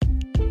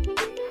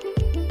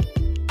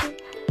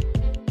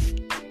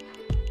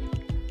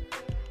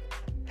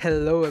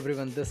Hello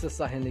everyone, this is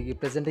Sahil Negi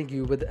presenting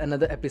you with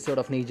another episode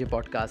of Negi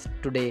Podcast.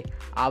 Today,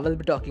 I will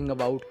be talking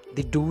about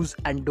the do's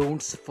and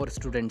don'ts for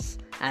students.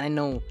 And I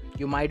know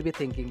you might be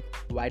thinking,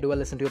 why do I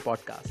listen to your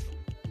podcast?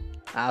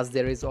 As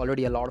there is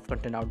already a lot of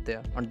content out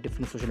there on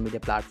different social media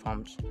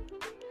platforms.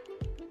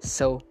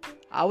 So,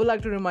 I would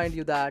like to remind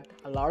you that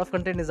a lot of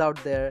content is out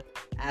there,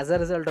 as a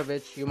result of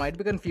which you might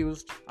be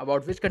confused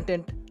about which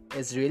content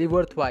is really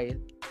worthwhile.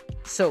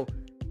 So,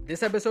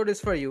 this episode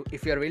is for you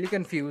if you are really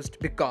confused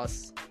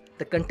because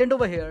the content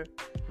over here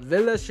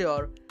will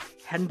assure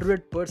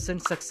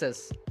 100%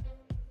 success.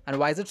 And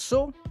why is it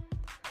so?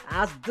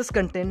 As this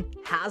content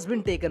has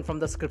been taken from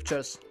the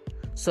scriptures.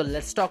 So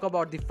let's talk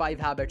about the 5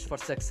 habits for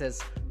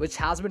success which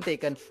has been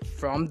taken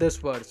from this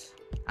verse.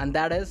 And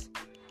that is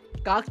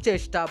Kak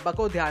Cheshta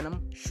Bako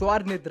Dhyanam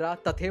Shwar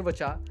Nidra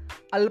Tathevacha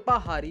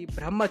Alpahari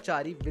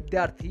Brahmachari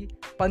Vidyarthi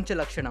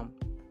Panchalakshanam.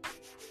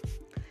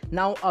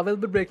 Now I will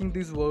be breaking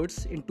these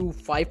words into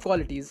 5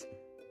 qualities.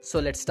 So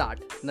let's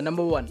start. The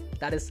number 1,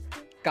 that is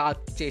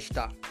Kak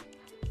Cheshta.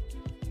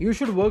 You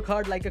should work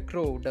hard like a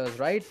crow does,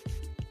 right?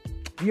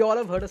 We all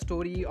have heard a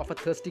story of a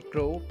thirsty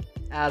crow,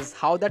 as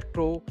how that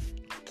crow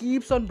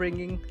keeps on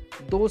bringing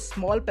those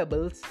small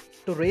pebbles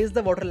to raise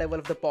the water level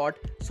of the pot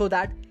so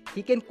that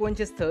he can quench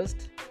his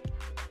thirst.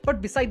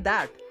 But besides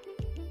that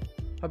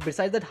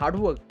hard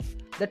work,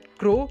 that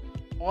crow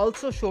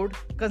also showed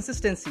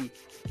consistency,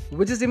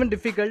 which is even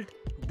difficult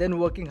than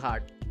working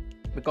hard.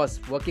 Because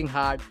working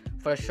hard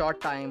for a short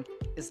time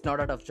is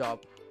not a tough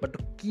job, but to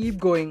keep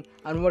going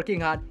and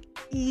working hard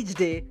each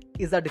day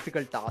is a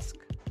difficult task.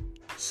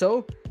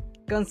 So,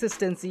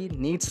 consistency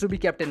needs to be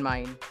kept in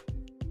mind.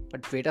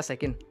 But wait a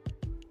second.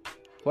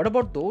 What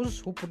about those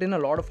who put in a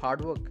lot of hard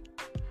work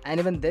and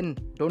even then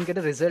don't get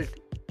a result?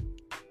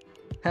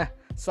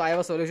 So I have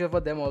a solution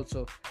for them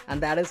also,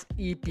 and that is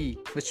EP,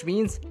 which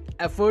means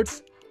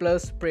efforts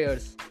plus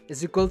prayers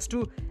is equals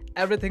to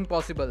everything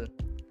possible.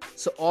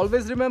 So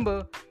always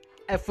remember,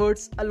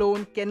 efforts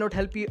alone cannot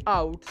help you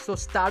out, so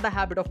start a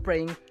habit of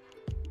praying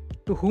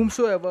to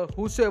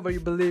whosoever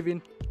you believe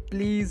in.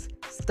 Please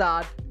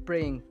start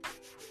praying.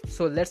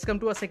 So let's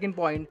come to a second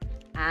point,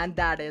 and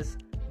that is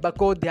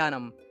Bako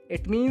Dhyanam.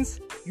 It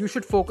means you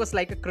should focus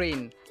like a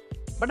crane.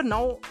 But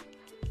now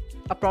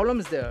a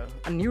problem is there.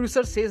 A new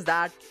research says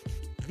that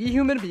we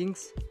human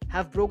beings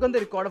have broken the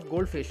record of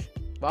goldfish.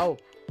 Wow,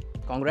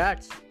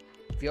 congrats.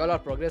 We all are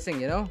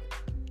progressing,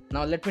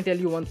 Now let me tell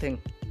you one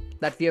thing,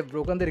 that we have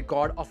broken the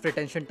record of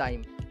retention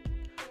time.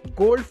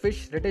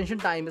 Goldfish retention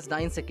time is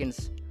 9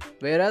 seconds,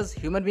 whereas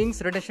human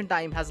beings retention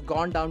time has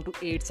gone down to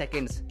 8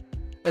 seconds.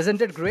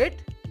 Isn't it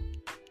great?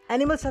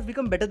 Animals have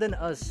become better than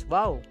us.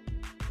 Wow.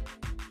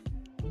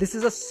 This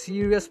is a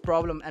serious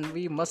problem and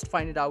we must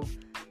find it out.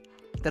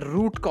 The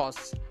root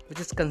cause, which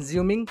is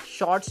consuming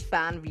short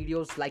span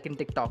videos like in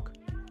TikTok.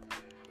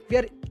 We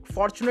are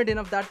fortunate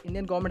enough that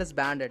Indian government has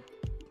banned it.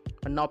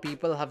 And now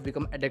people have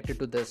become addicted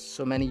to this.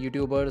 So many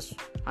YouTubers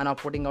are now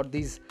putting out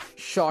these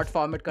short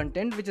format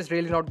content, which is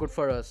really not good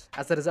for us.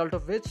 As a result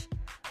of which,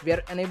 we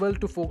are unable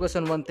to focus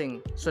on one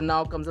thing. So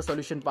now comes the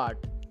solution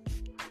part.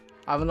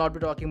 I will not be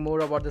talking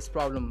more about this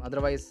problem.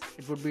 Otherwise,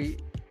 it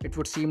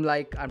would seem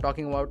like I'm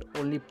talking about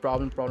only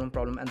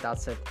problem, and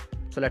that's it.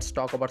 So let's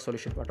talk about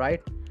solution part,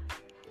 right?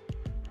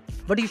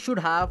 What you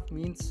have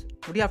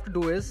to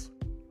do is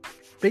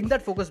bring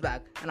that focus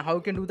back. And how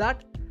you can do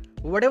that?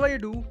 Whatever you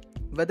do,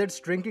 whether it's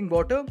drinking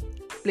water,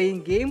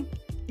 playing game,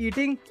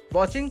 eating,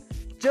 watching,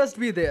 just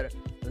be there.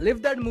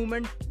 Live that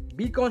moment,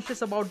 be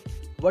conscious about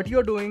what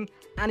you're doing,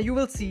 and you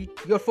will see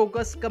your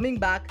focus coming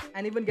back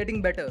and even getting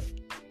better.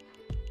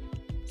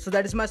 So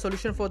that is my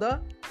solution for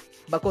the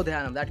Bako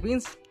Dhyanam. That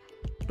means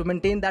to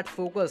maintain that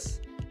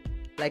focus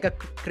like a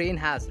crane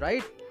has,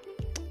 right?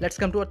 Let's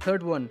come to a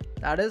third one.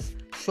 That is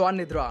Shwar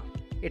Nidra.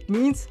 It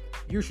means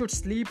you should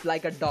sleep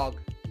like a dog.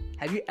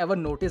 Have you ever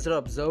noticed or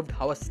observed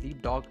how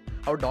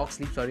a dog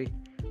sleeps?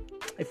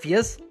 If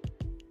yes,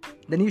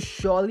 then you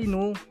surely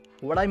know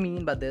what I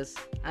mean by this.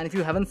 And if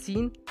you haven't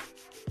seen,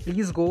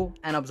 please go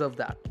and observe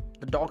that.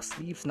 The dog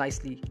sleeps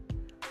nicely,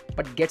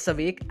 but gets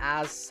awake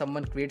as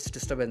someone creates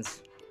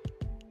disturbance.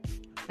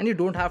 And you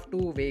don't have to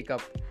wake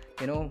up,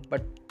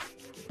 but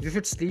you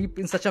should sleep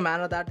in such a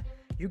manner that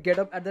you get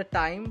up at the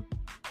time,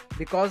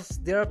 because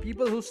there are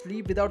people who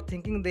sleep without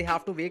thinking they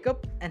have to wake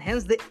up, and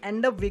hence they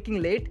end up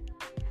waking late,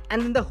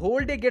 and then the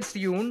whole day gets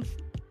ruined.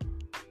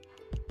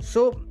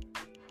 So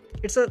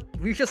it's a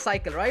vicious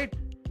cycle, right?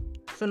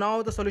 So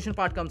now the solution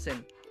part comes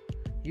in.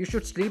 You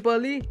should sleep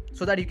early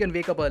so that you can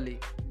wake up early.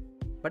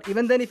 But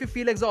even then, if you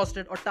feel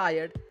exhausted or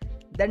tired,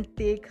 then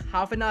take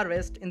half an hour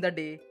rest in the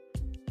day.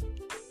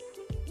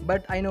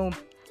 But I know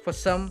for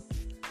some,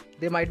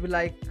 they might be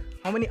like,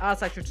 how many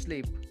hours I should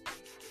sleep?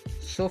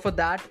 So for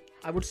that,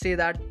 I would say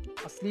that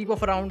a sleep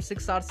of around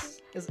 6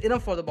 hours is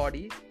enough for the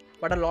body,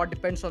 but a lot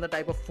depends on the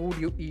type of food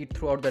you eat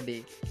throughout the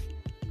day.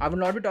 I will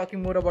not be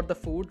talking more about the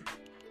food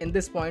in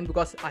this point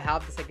because I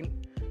have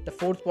the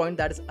fourth point,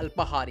 that is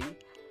Alpahari.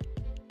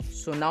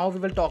 So now we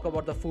will talk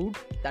about the food,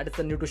 that is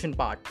the nutrition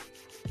part.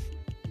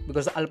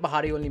 Because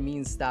Alpahari only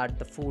means that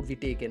the food we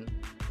take in.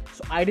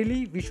 So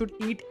ideally, we should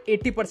eat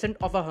 80%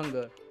 of our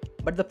hunger.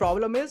 But the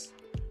problem is,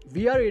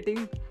 we are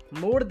eating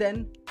more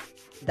than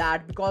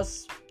that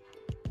because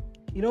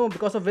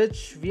of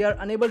which we are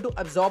unable to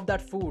absorb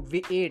that food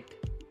we ate.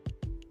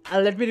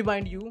 And let me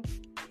remind you,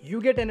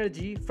 you get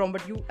energy from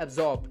what you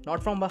absorb,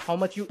 not from how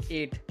much you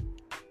ate.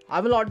 I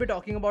will not be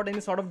talking about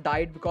any sort of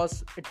diet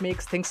because it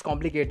makes things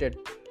complicated.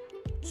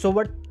 So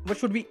what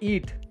should we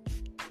eat?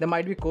 There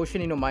might be a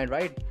question in your mind,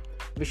 right?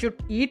 We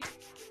should eat,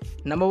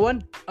 number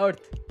one,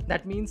 earth.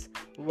 That means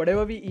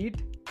whatever we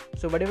eat,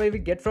 so whatever we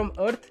get from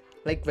earth,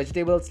 like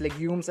vegetables,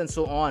 legumes, and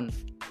so on.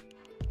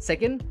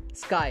 Second,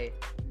 sky.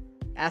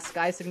 As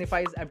sky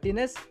signifies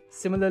emptiness,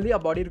 similarly, our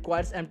body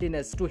requires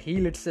emptiness to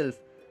heal itself.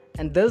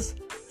 And thus,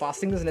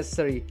 fasting is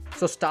necessary.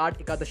 So start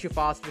Ekadashi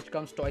fast, which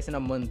comes twice in a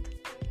month.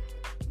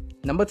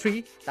 Number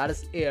 3, that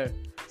is air.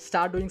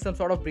 Start doing some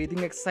sort of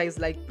breathing exercise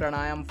like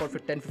pranayam for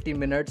 10-15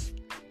 minutes,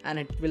 and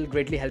it will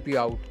greatly help you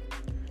out.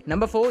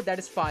 Number 4, that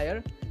is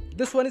fire.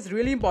 This one is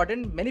really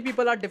important. Many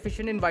people are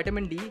deficient in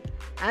vitamin D,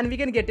 and we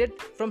can get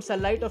it from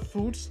sunlight or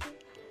fruits.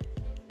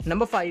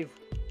 Number 5,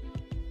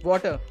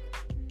 water.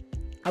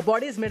 Our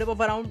body is made up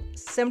of around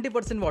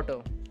 70%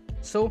 water.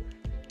 So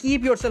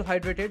keep yourself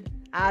hydrated,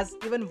 as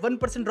even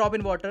 1% drop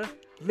in water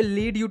will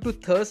lead you to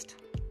thirst,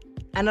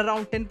 and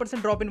around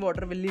 10% drop in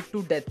water will lead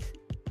to death.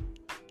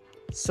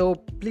 So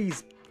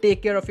please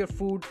take care of your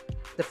food,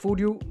 the food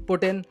you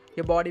put in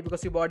your body,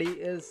 because your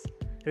body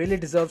really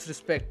deserves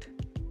respect.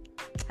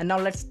 And now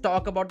let's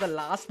talk about the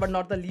last but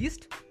not the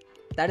least.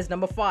 That is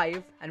number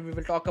 5, and we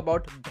will talk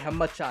about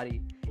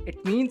brahmachari.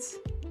 It means,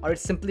 or it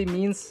simply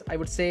means, I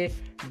would say,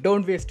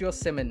 don't waste your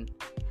semen,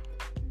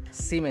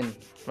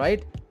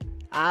 right?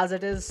 As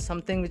it is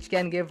something which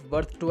can give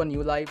birth to a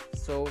new life.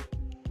 So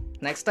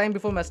next time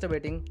before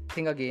masturbating,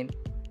 think again.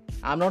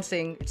 I'm not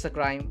saying it's a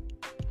crime,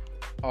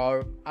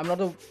 or I'm not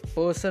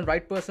the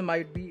right person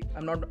might be.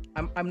 I'm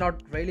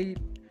not really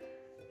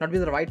be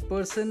the right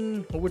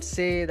person who would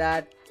say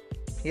that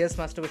yes,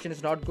 masturbation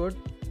is not good.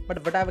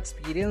 But what I've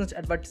experienced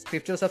and what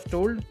scriptures have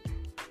told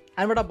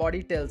and what our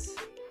body tells,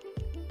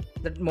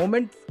 that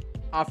moment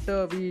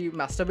after we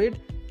masturbate,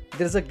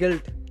 there is a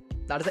guilt.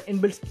 That is an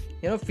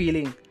inbuilt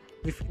feeling.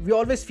 We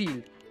always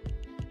feel,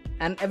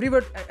 and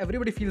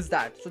everybody feels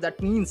that. So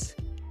that means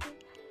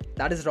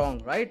that is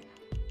wrong, right?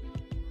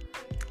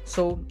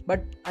 So,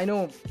 but I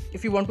know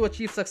if you want to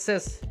achieve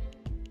success,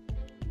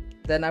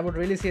 then I would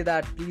really say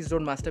that please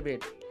don't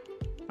masturbate.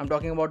 I'm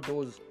talking about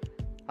those.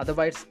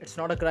 Otherwise, it's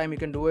not a crime. You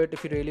can do it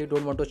if you really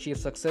don't want to achieve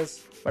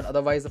success. But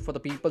otherwise, for the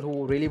people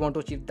who really want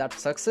to achieve that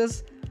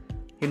success,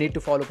 you need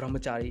to follow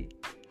brahmachari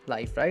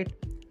life, right?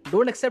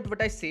 Don't accept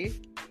what I say.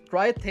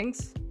 Try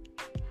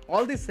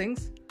all these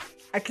things,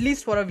 at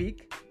least for a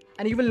week,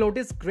 and you will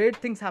notice great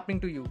things happening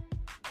to you.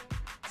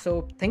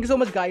 So thank you so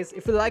much, guys.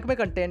 If you like my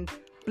content,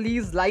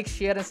 please like,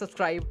 share, and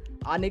subscribe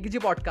our Negiji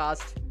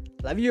podcast.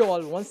 Love you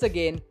all once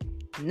again.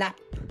 Nap.